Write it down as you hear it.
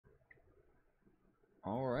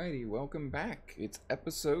Alrighty, welcome back. It's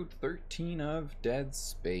episode 13 of Dead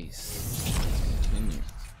Space. Let's continue.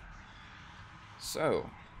 So,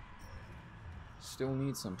 still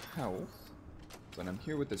need some health, but I'm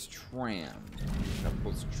here with this tram. I'm gonna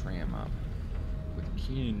pull this tram up with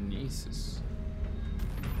kinesis.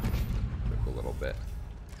 Took a little bit.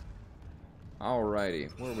 Alrighty,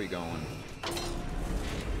 where are we going?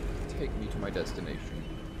 Take me to my destination.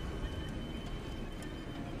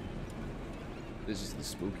 This is the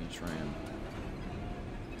spooky tram.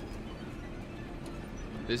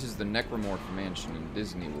 This is the Necromorph Mansion in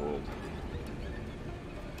Disney World.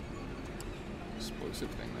 Explosive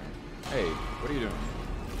thing there. Hey, what are you doing?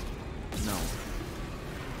 No.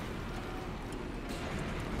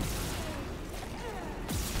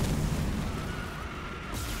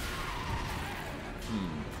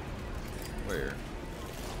 Where?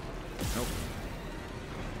 Nope.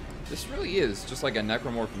 This really is just like a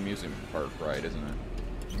Necromorph amusement park ride, isn't it?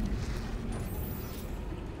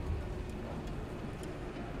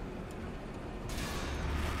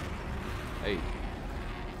 Hey.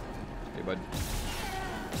 Hey, bud.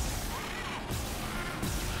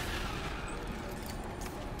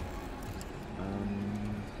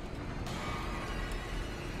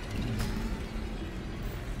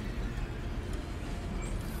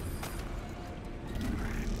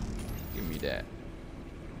 Give me that.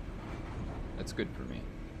 That's good for me.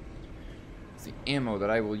 It's the ammo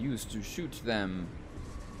that I will use to shoot them.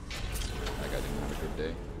 That guy didn't have a good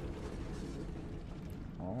day.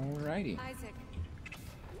 Alrighty. Isaac.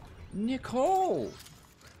 Nicole!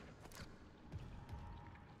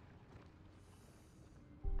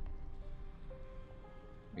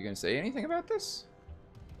 You gonna say anything about this?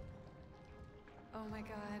 Oh my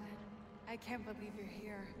god. I can't believe you're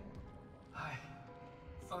here. I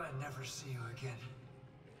thought I'd never see you again.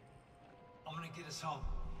 I'm gonna get us home.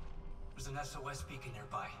 There's an SOS beacon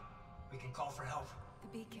nearby. We can call for help. The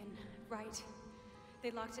beacon, right.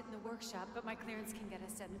 They locked it in the workshop, but my clearance can get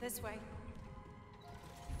us in this way.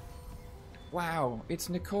 Wow, it's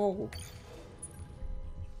Nicole.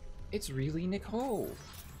 It's really Nicole.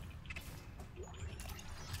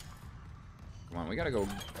 Come on, we gotta go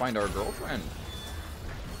find our girlfriend. I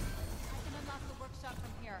can unlock the workshop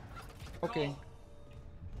from here. Okay. Nicole,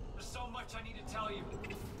 there's so much I need to tell you.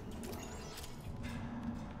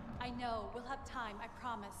 I know. We'll have time, I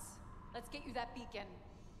promise. Let's get you that beacon.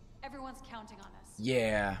 Everyone's counting on us.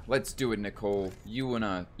 Yeah, let's do it, Nicole. You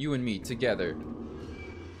and me together.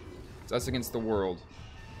 It's us against the world.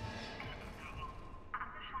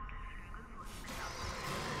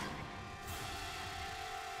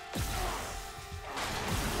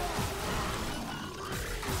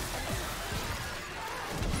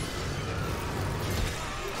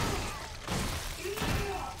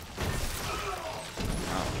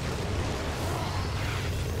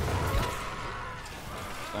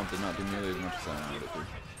 Stomp did not do nearly as much as I wanted it to.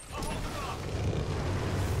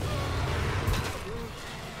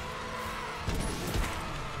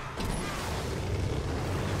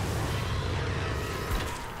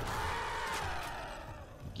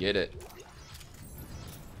 Get it.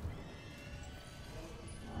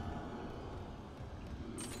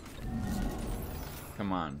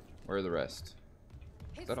 Come on. Where are the rest?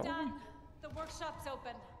 It's that all? done. The workshop's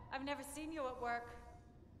open. I've never seen you at work.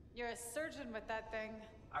 You're a surgeon with that thing.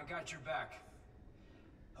 I got your back.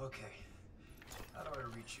 Okay. How do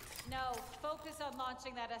I reach you? No, focus on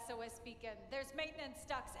launching that SOS beacon. There's maintenance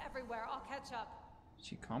ducts everywhere. I'll catch up.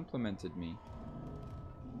 She complimented me.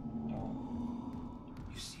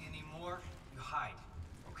 You see any more? You hide.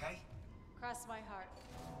 Okay? Cross my heart.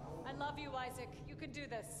 I love you, Isaac. You can do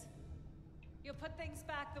this. You'll put things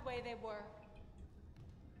back the way they were.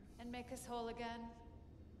 And make us whole again.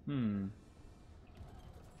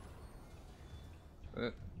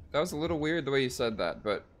 That was a little weird the way you said that,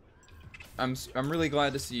 but I'm really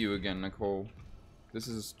glad to see you again, Nicole. This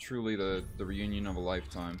is truly the reunion of a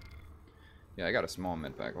lifetime. Yeah, I got a small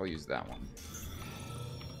med pack. I'll use that one.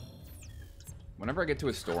 Whenever I get to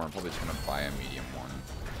a store, I'm probably just gonna buy a medium one.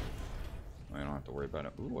 I don't have to worry about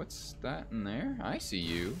it. Ooh, what's that in there? I see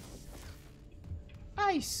you.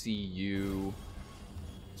 I see you.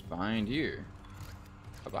 It's behind here.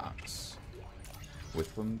 A box.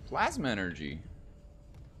 With some plasma energy.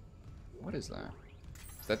 What is that?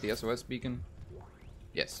 Is that the SOS beacon?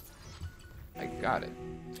 Yes. I got it.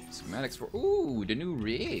 Schematics for... Ooh, the new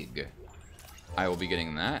rig. I will be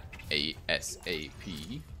getting that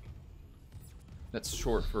ASAP. That's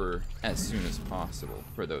short for as soon as possible,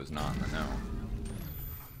 for those not in the know.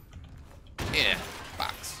 Yeah,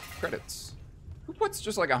 box. Credits. Who puts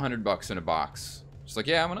just like $100 in a box? Just like,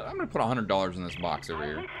 yeah, I'm gonna put $100 in this box over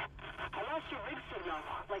here. I lost your rig signal. signal,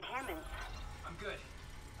 like Hammond's. I'm good.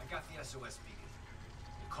 I got the SOS beacon.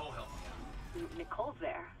 Nicole helped me out. Nicole's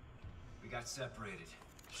there. We got separated.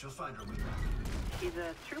 She'll find her way back. She's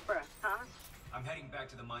a trooper, huh? I'm heading back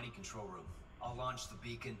to the mining control room. I'll launch the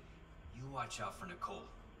beacon. You watch out for Nicole.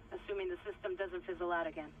 Assuming the system doesn't fizzle out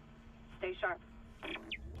again. Stay sharp.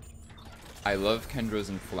 I love Kendra's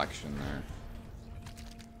inflection there.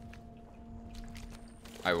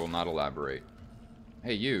 I will not elaborate.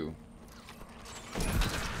 Hey, you.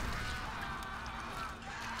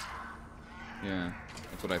 Yeah,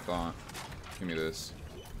 that's what I thought. Give me this.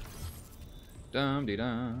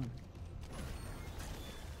 Dum-de-dum.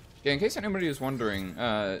 Yeah, in case anybody was wondering,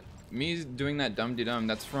 me doing that dum-de-dum,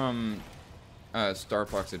 that's from Star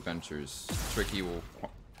Fox Adventures. Tricky will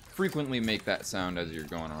frequently make that sound as you're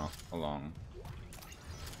going along.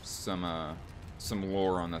 Some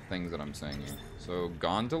lore on the things that I'm saying here. So,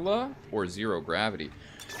 gondola or zero gravity?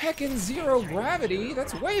 Heckin' zero gravity?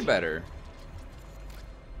 That's way better.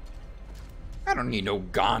 I don't need no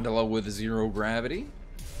gondola with zero gravity.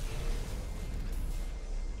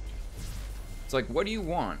 It's like, what do you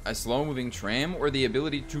want? A slow-moving tram or the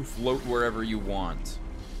ability to float wherever you want?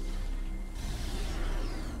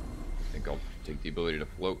 I think I'll take the ability to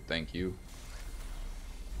float, thank you.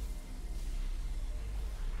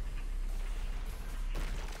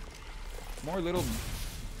 More little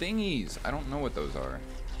thingies. I don't know what those are.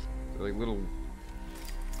 They're like little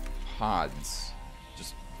pods.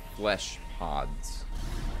 Just flesh pods.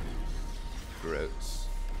 Gross.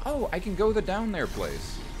 Oh, I can go the down there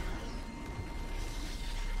place.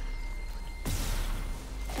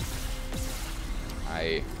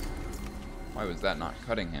 Why was that not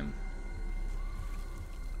cutting him?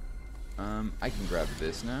 I can grab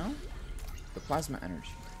this now. The plasma energy.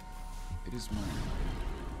 It is mine.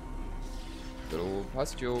 Good old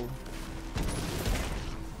pustule.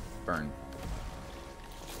 Burn.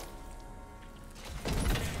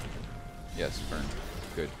 Yes, burn.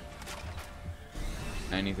 Good.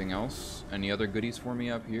 Anything else? Any other goodies for me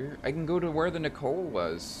up here? I can go to where the Nicole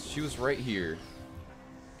was. She was right here.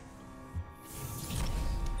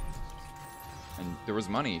 And there was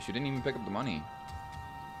money. She didn't even pick up the money.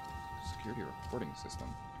 Security reporting system.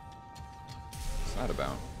 What's that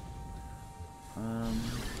about?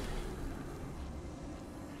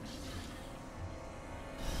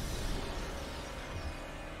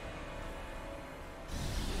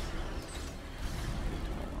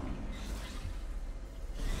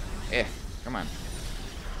 Come on.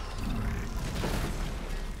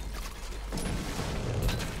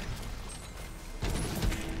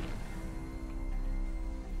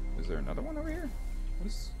 Is there another one over here? What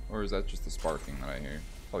is, or is that just the sparking that I hear?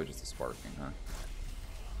 Probably just the sparking, huh?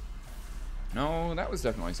 No, that was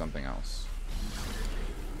definitely something else.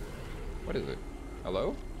 What is it?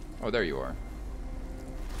 Hello? Oh, there you are.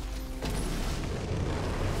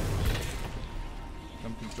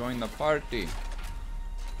 Come to join the party.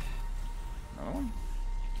 No?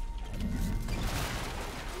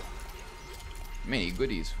 Many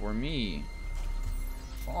goodies for me.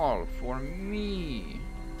 All for me.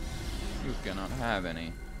 You cannot have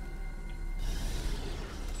any.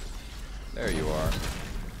 There you are.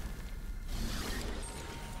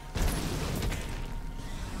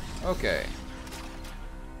 Okay.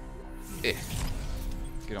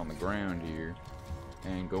 Get on the ground here.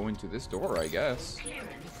 And go into this door, I guess.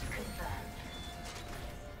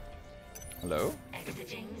 Hello?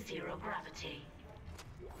 Exiting zero gravity.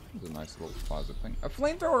 This is a nice little closet thing. A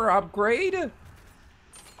flamethrower upgrade?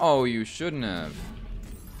 Oh, you shouldn't have.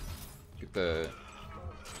 Get the...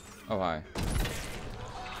 Oh, hi.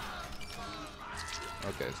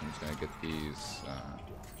 Okay, so I'm just gonna get these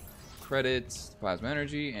credits, plasma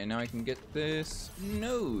energy, and now I can get this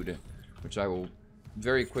node, which I will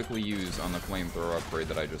very quickly use on the flamethrower upgrade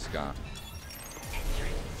that I just got.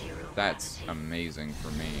 That's amazing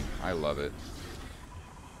for me. I love it.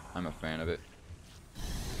 I'm a fan of it.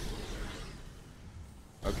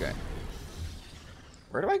 Okay.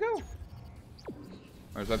 Where do I go?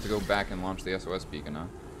 I just have to go back and launch the SOS beacon, huh?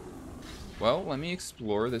 Well, let me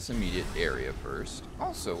explore this immediate area first.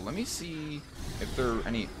 Also, let me see if there are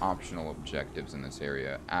any optional objectives in this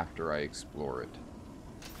area after I explore it.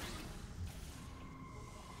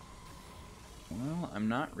 Well, I'm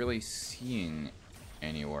not really seeing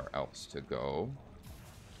anywhere else to go.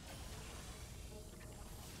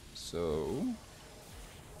 So,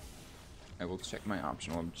 I will check my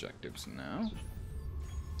optional objectives now.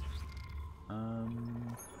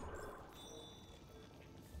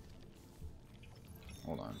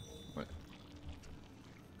 Hold on. What?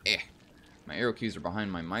 My arrow keys are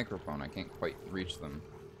behind my microphone. I can't quite reach them.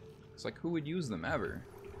 It's like, who would use them ever?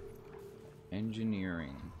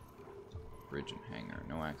 Engineering. Bridge and hangar.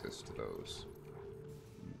 No access to those.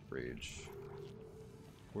 Bridge.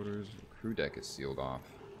 Quarters. Crew deck is sealed off.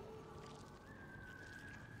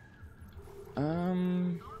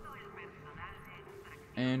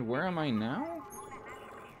 And where am I now?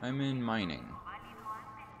 I'm in mining.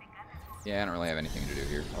 Yeah, I don't really have anything to do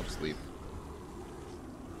here. I'll just leave.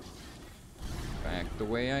 Back the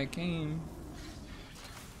way I came.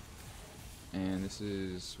 And this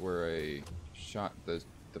is where I shot the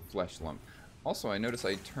flesh lump. Also, I notice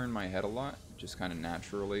I turn my head a lot, just kind of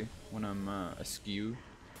naturally, when I'm askew,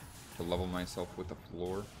 to level myself with the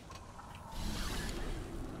floor.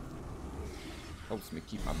 Helps me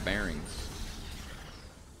keep my bearings.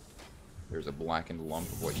 There's a blackened lump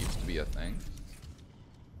of what used to be a thing.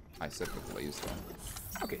 I said the blaze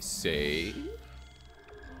though. Okay, save.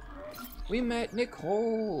 We met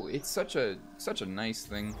Nicole. It's such a nice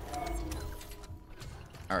thing.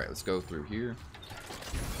 All right, let's go through here.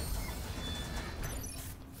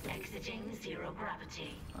 Exiting zero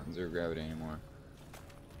gravity. Not zero gravity anymore.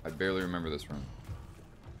 I barely remember this room.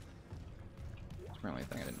 It's apparently a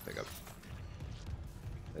thing I didn't pick up.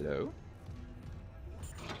 Hello?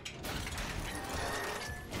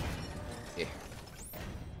 Yeah.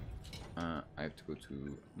 I have to go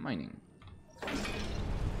to mining.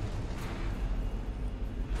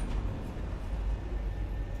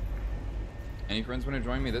 Any friends want to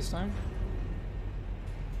join me this time?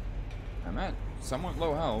 I'm at somewhat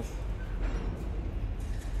low health.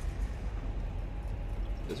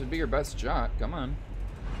 This would be your best shot. Come on.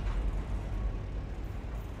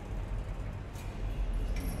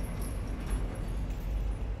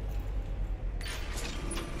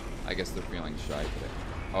 I guess they're feeling shy today.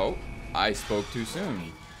 Oh, I spoke too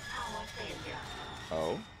soon.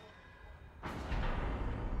 Oh.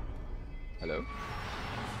 Hello?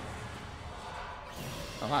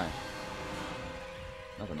 Oh, hi.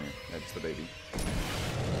 Nothing here. That's the baby.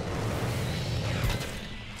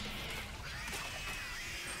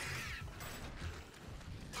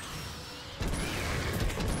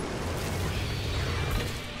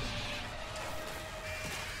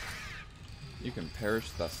 You can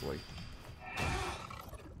perish thusly.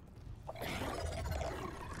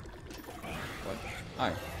 What?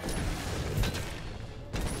 Hi.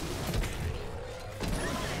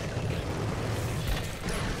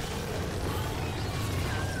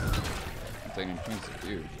 I'm taking a chance at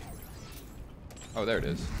you. Oh, there it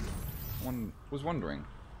is. Was wondering.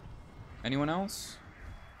 Anyone else?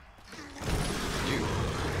 You.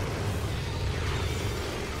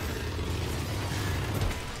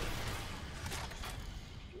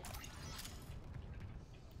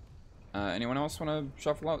 Anyone else want to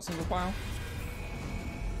shuffle out single file?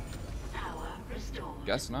 Power restored.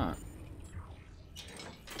 Guess not.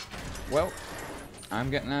 Well, I'm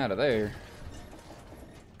getting out of there.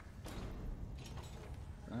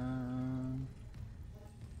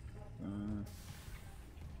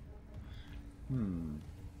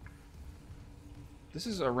 This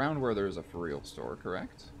is around where there's a for real store,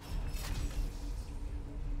 correct?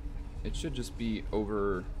 It should just be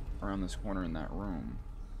over around this corner in that room.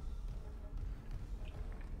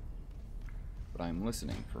 But I'm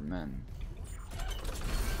listening for men.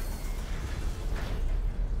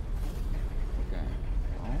 Okay.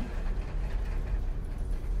 Well,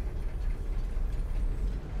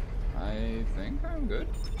 I think I'm good.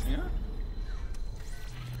 Yeah.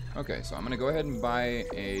 Okay, so I'm gonna go ahead and buy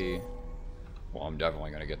a... Well, I'm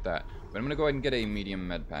definitely gonna get that. But I'm gonna go ahead and get a medium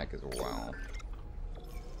med pack as well.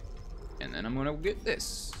 And then I'm gonna get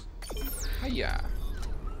this. Hiya.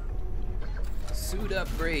 Suit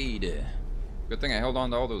upgrade. Good thing I held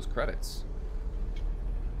on to all those credits.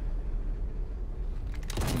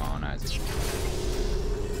 Come on, Isaac.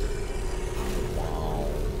 Wow.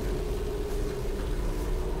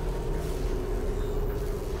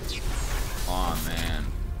 Oh man.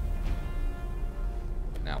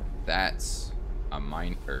 Now that's a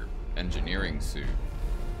engineering suit.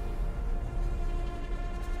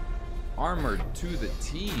 Armored to the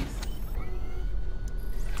teeth.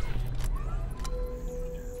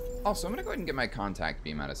 Also, I'm gonna go ahead and get my contact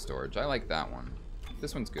beam out of storage. I like that one.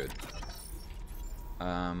 This one's good.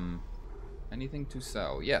 Anything to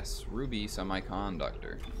sell? Yes, ruby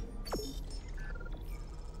semiconductor.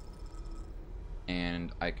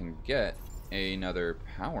 And I can get another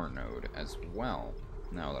power node as well,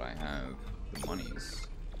 now that I have the monies.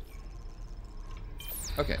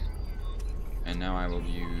 Okay. And now I will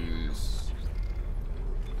use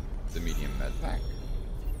the medium med pack.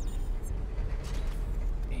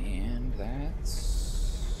 And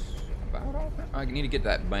that's about all. I need to get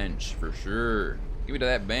that bench for sure. Give me to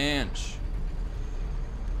that bench.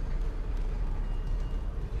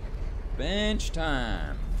 Bench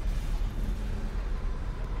time.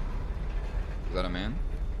 Is that a man?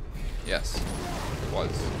 Yes, it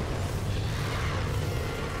was.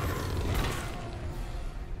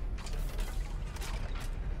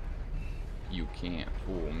 You can't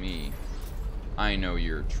fool me. I know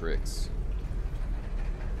your tricks.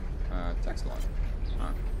 Text line.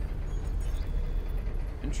 Huh.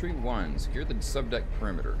 Entry 1. Secure the subdeck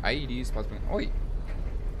perimeter. IEDs possibly. Oh, wait.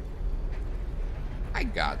 I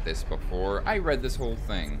got this before. I read this whole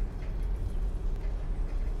thing.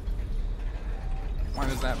 Why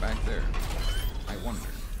was that back there? I wonder.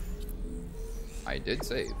 I did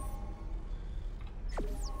save.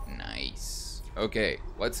 Nice. Okay,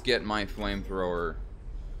 let's get my flamethrower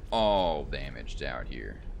all damaged out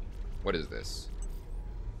here. What is this?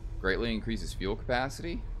 Greatly increases fuel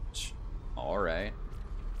capacity? Alright.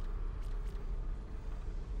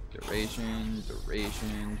 Duration,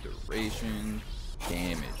 duration, duration,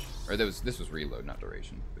 damage. Or this was reload, not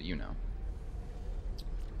duration, but you know.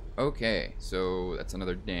 Okay, so that's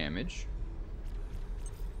another damage.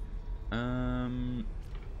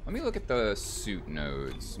 Let me look at the suit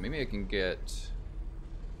nodes. Maybe I can get...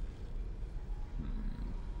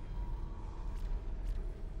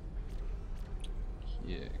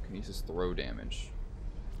 Yeah, Kinesis throw damage.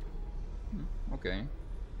 Okay.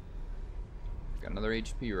 Got another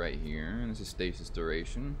HP right here, and this is stasis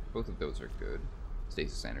duration. Both of those are good.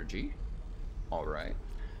 Stasis energy. Alright.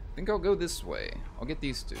 I think I'll go this way. I'll get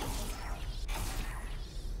these two.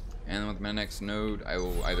 And with my next node, I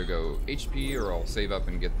will either go HP or I'll save up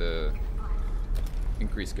and get the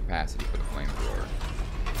increased capacity for the flamethrower.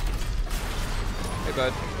 Hey,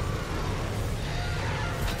 bud.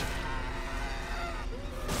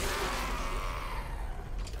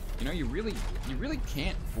 You know, you really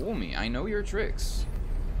can't fool me. I know your tricks.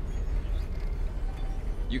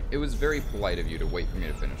 It was very polite of you to wait for me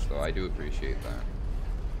to finish, though. I do appreciate that.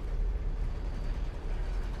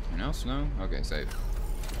 Anything else? No? Okay, save.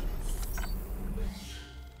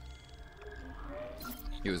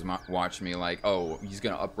 He was watching me like, oh, he's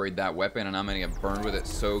gonna upgrade that weapon and I'm gonna get burned with it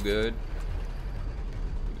so good.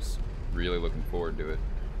 He was really looking forward to it.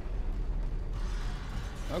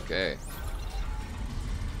 Okay.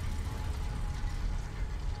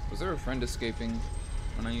 Was there a friend escaping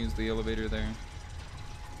when I used the elevator there?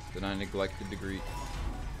 That I neglected to greet?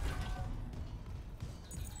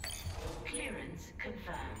 Clearance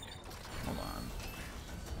confirmed. Hold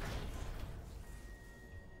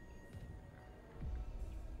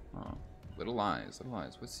on. Oh, little eyes, little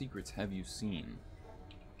eyes. What secrets have you seen?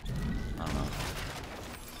 I don't know.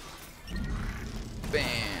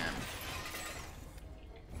 Bam!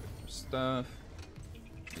 Stuff.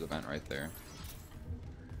 There's a vent right there.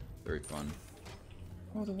 Very fun.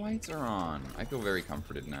 Oh, the lights are on. I feel very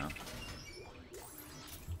comforted now.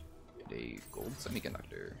 A gold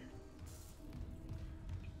semiconductor.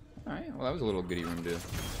 Alright, well that was a little goodie room to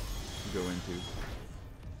go into.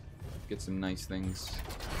 Get some nice things.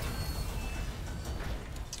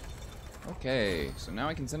 Okay, so now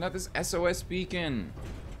I can send out this SOS beacon.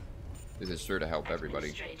 This is sure to help everybody.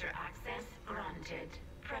 Administrator access granted.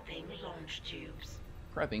 Prepping launch tubes.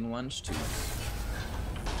 Prepping lunch tubes.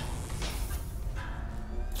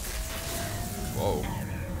 Whoa.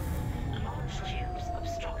 Launch tubes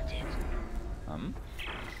obstructed.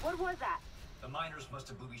 What was that? The miners must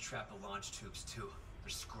have booby-trapped the launch tubes, too. They're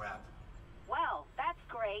scrap. Well, that's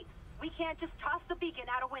great. We can't just toss the beacon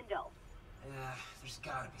out a window. Yeah, there's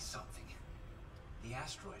gotta be something. The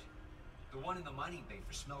asteroid. The one in the mining bay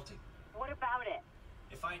for smelting. What about it?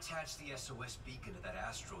 If I attach the SOS beacon to that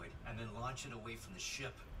asteroid and then launch it away from the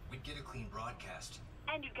ship, we'd get a clean broadcast.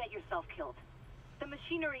 And you'd get yourself killed. The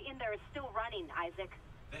machinery in there is still running, Isaac.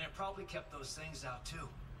 Then it probably kept those things out, too.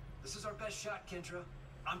 This is our best shot, Kendra.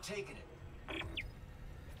 I'm taking it.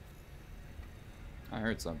 I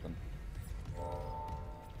heard something.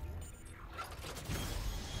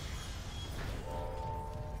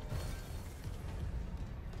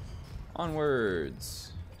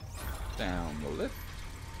 Onwards. Down the lift.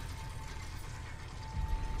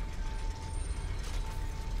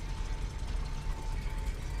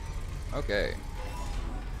 Okay.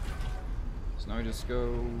 So now we just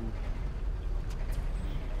go...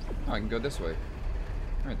 Oh, I can go this way.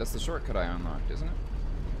 Alright, that's the shortcut I unlocked, isn't it?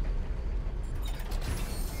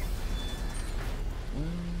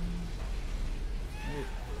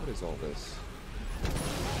 What is all this?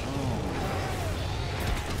 Oh.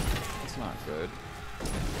 That's not good.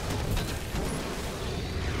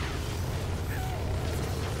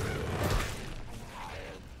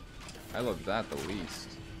 I love that the least.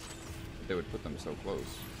 That they would put them so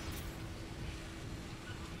close.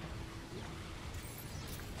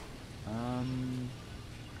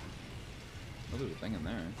 thing in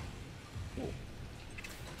there. Cool.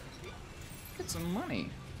 Get some money.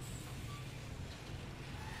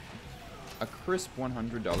 A crisp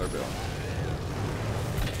 $100 bill.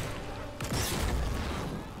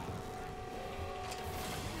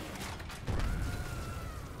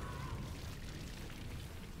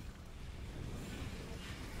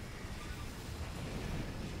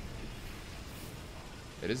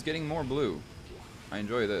 It is getting more blue. I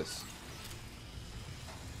enjoy this.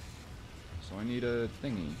 So I need a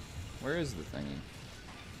thingy. Where is the thingy?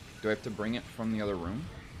 Do I have to bring it from the other room?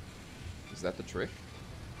 Is that the trick?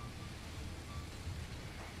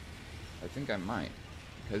 I think I might.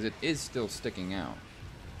 Because it is still sticking out.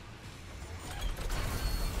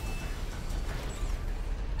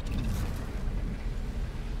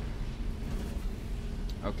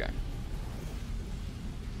 Okay.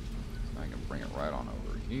 So I can bring it right on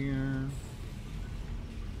over here.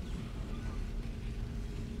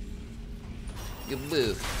 You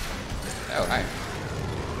move. Oh, hi.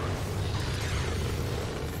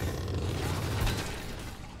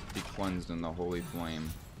 Be cleansed in the holy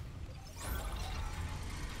flame.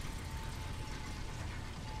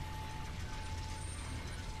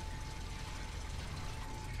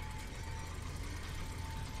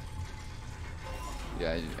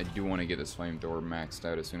 Yeah, I do want to get this flamethrower maxed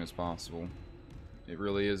out as soon as possible. It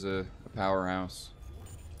really is a powerhouse.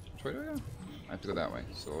 Which way do I go? I have to go that way.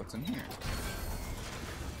 So what's in here?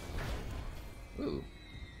 Ooh.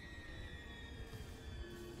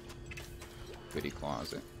 Goodie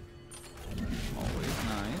closet. Always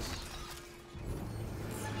nice.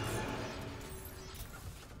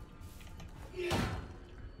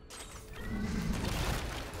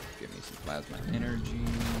 Give me some plasma energy.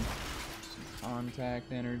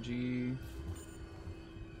 Contact energy,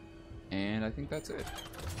 and I think that's it.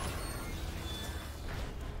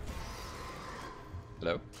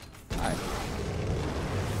 Hello? Hi.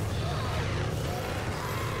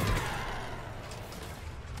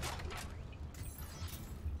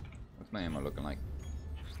 What's my ammo looking like?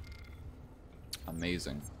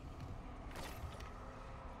 Amazing.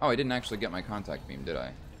 Oh, I didn't actually get my contact beam, did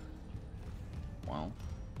I? Well.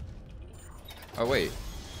 Oh, wait.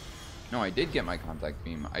 No, I did get my contact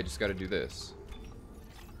beam. I just gotta do this.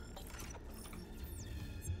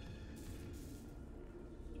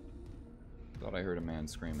 Thought I heard a man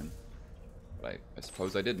screaming. But I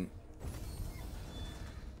suppose I didn't.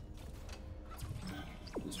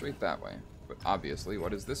 Straight that way. But obviously,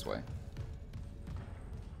 what is this way?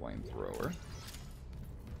 Flamethrower.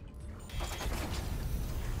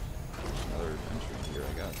 Another entry here,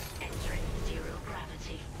 I guess. Entering zero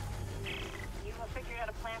gravity. You have figured out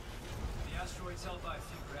a plan? The asteroid's held by a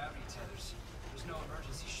few gravity tethers. There's no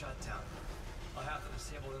emergency shutdown. I'll have to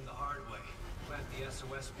disable them the hard way. Plant the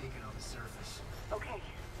SOS beacon on the surface. Okay.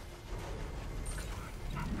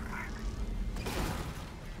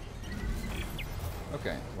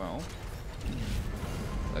 Okay, well,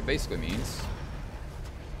 that basically means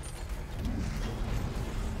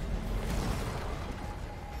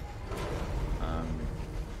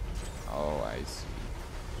oh, I see.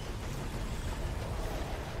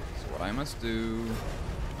 So what I must do,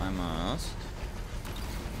 I must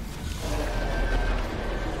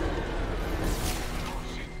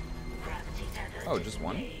oh, just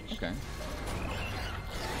one? Okay.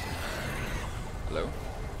 Hello?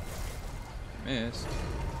 Missed.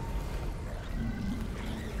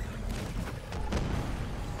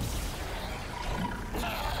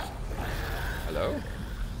 Hello?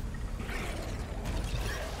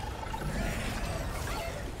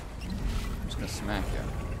 I'm just gonna smack you.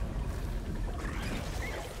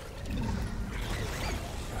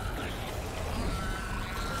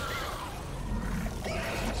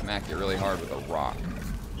 Smack you really hard with a rock.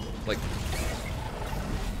 It's like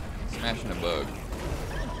smashing a bug.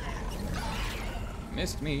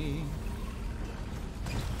 Missed me.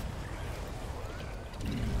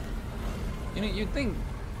 You know, you'd think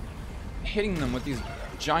hitting them with these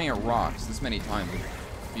giant rocks this many times would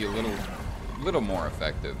be a little more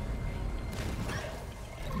effective.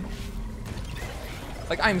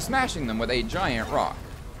 Like, I'm smashing them with a giant rock.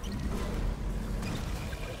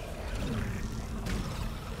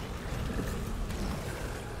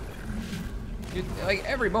 Like,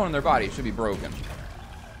 every bone in their body should be broken.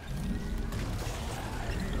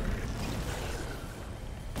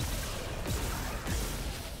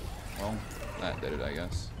 Well, that did it, I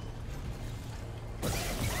guess.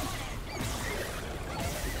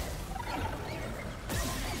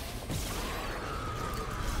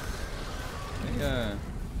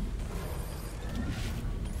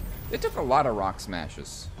 It took a lot of rock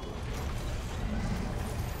smashes.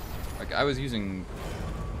 Like, I was using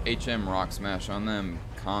HM rock smash on them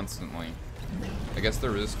constantly. I guess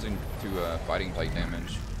they're resistant to fighting type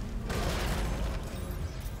damage.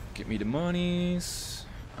 Get me the monies.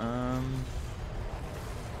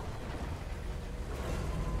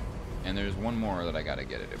 And there's one more that I gotta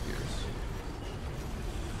get, it appears.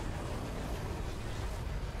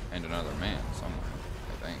 And another man somewhere,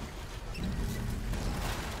 I think.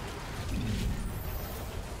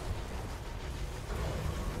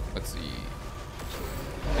 Let's see.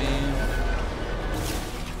 Bam.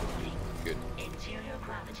 Good. Interior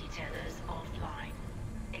gravity tethers offline.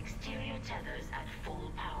 Exterior tethers at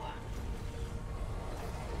full power.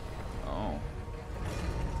 Oh.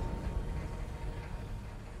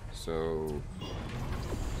 So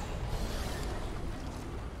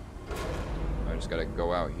I just gotta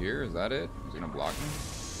go out here, is that it? Is it gonna block me?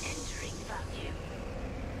 Entering vacuum.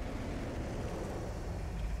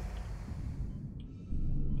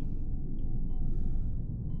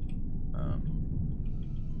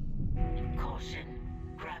 Caution.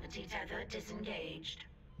 Gravity tether disengaged.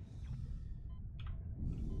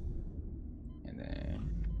 And then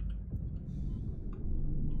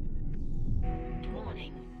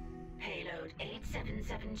Warning. Payload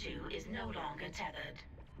 8772 is no longer tethered.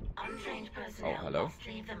 Untrained personnel hello? must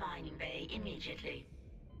leave the mining bay immediately.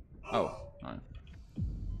 oh, alright.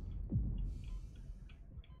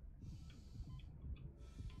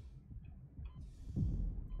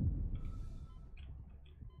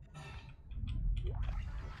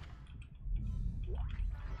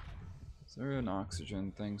 Is there an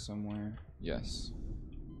oxygen thing somewhere? Yes.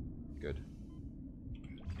 Good.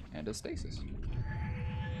 And a stasis.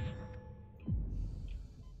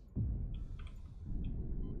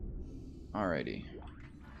 Alrighty.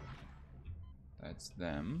 That's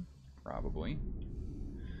them, probably.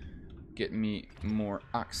 Get me more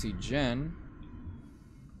oxygen.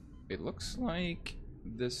 It looks like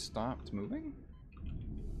this stopped moving.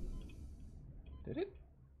 Did it?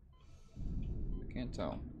 I can't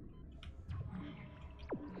tell.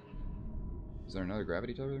 Is there another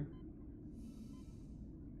gravity tether?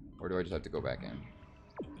 Or do I just have to go back in?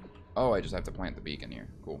 Oh, I just have to plant the beacon here.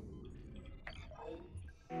 Cool.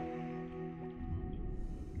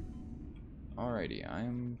 Alrighty,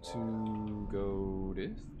 I'm to go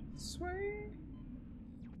this way?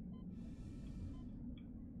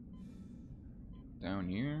 Down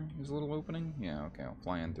here is a little opening? Yeah, okay, I'll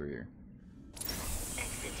fly in through here.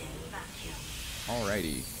 Exiting vacuum.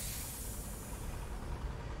 Alrighty.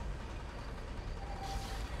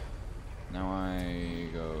 Now I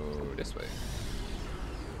go this way.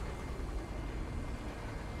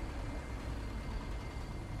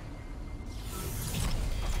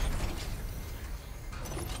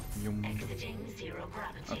 Exiting zero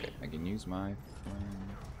gravity. Okay, I can use my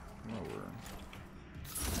flamethrower.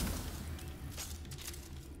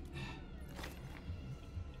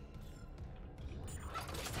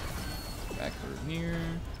 Back through here.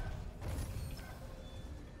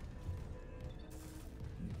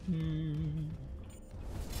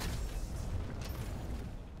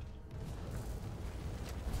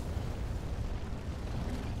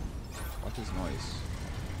 What is noise?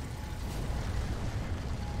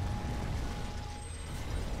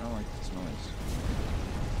 I don't like this noise.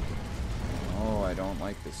 Oh, I don't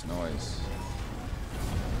like this noise.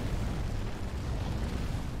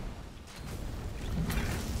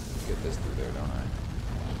 Get this through there, don't I?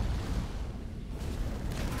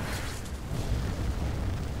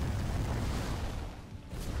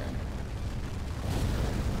 Okay.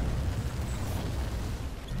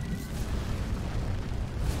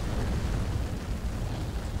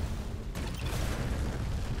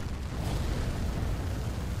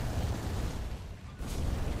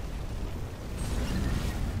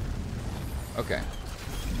 Okay.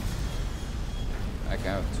 Back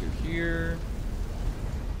out to here.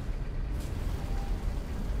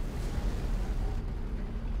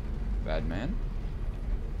 Bad man.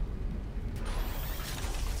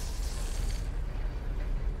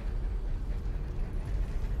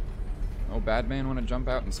 Oh, bad man want to jump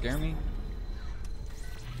out and scare me?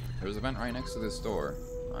 There's a vent right next to this door.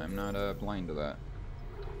 I'm not blind to that.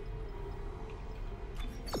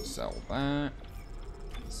 Sell that.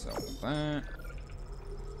 Sell that.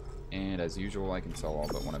 And as usual, I can sell all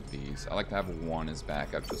but one of these. I like to have one as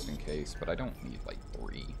backup just in case, but I don't need like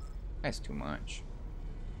 3. That's too much.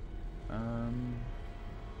 I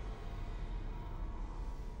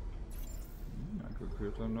could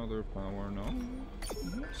get another power node.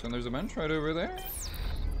 So there's a bench right over there.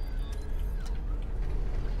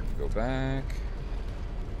 Go back.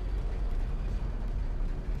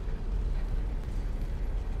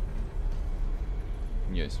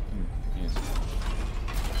 Yes. Yes.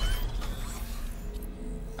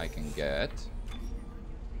 I can get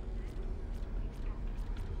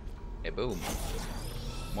a boom.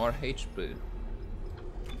 More HP.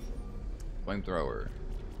 Flamethrower.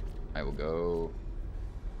 I will go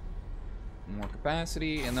more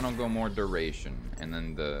capacity, and then I'll go more duration, and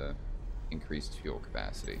then the increased fuel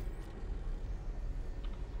capacity.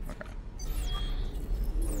 Okay.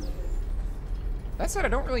 That said, I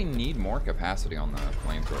don't really need more capacity on the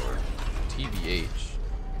flamethrower. TBH.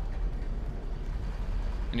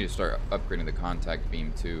 I need to start upgrading the contact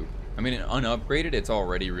beam too. I mean, unupgraded, it's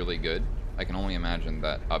already really good. I can only imagine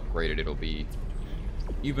that upgraded, it'll be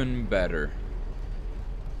even better.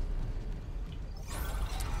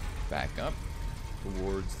 Back up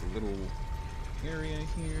towards the little area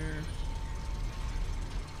here.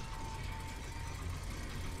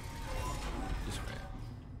 This way.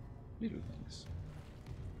 Little things.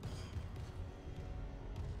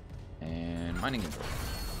 And mining control.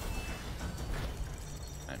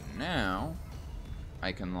 And now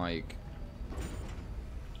I can like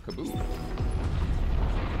kaboom.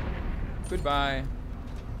 Goodbye.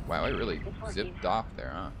 Wow, I really zipped off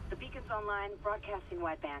there, huh? The beacon's online, broadcasting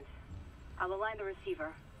wideband. I'll align the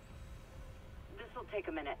receiver. This will take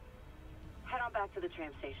a minute. Head on back to the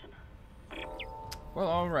tram station. Well,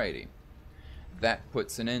 alrighty. That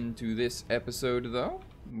puts an end to this episode, though.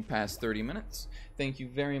 Past 30 minutes. Thank you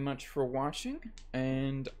very much for watching,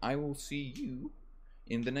 and I will see you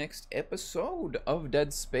in the next episode of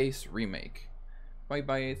Dead Space Remake.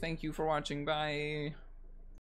 Bye-bye. Thank you for watching. Bye.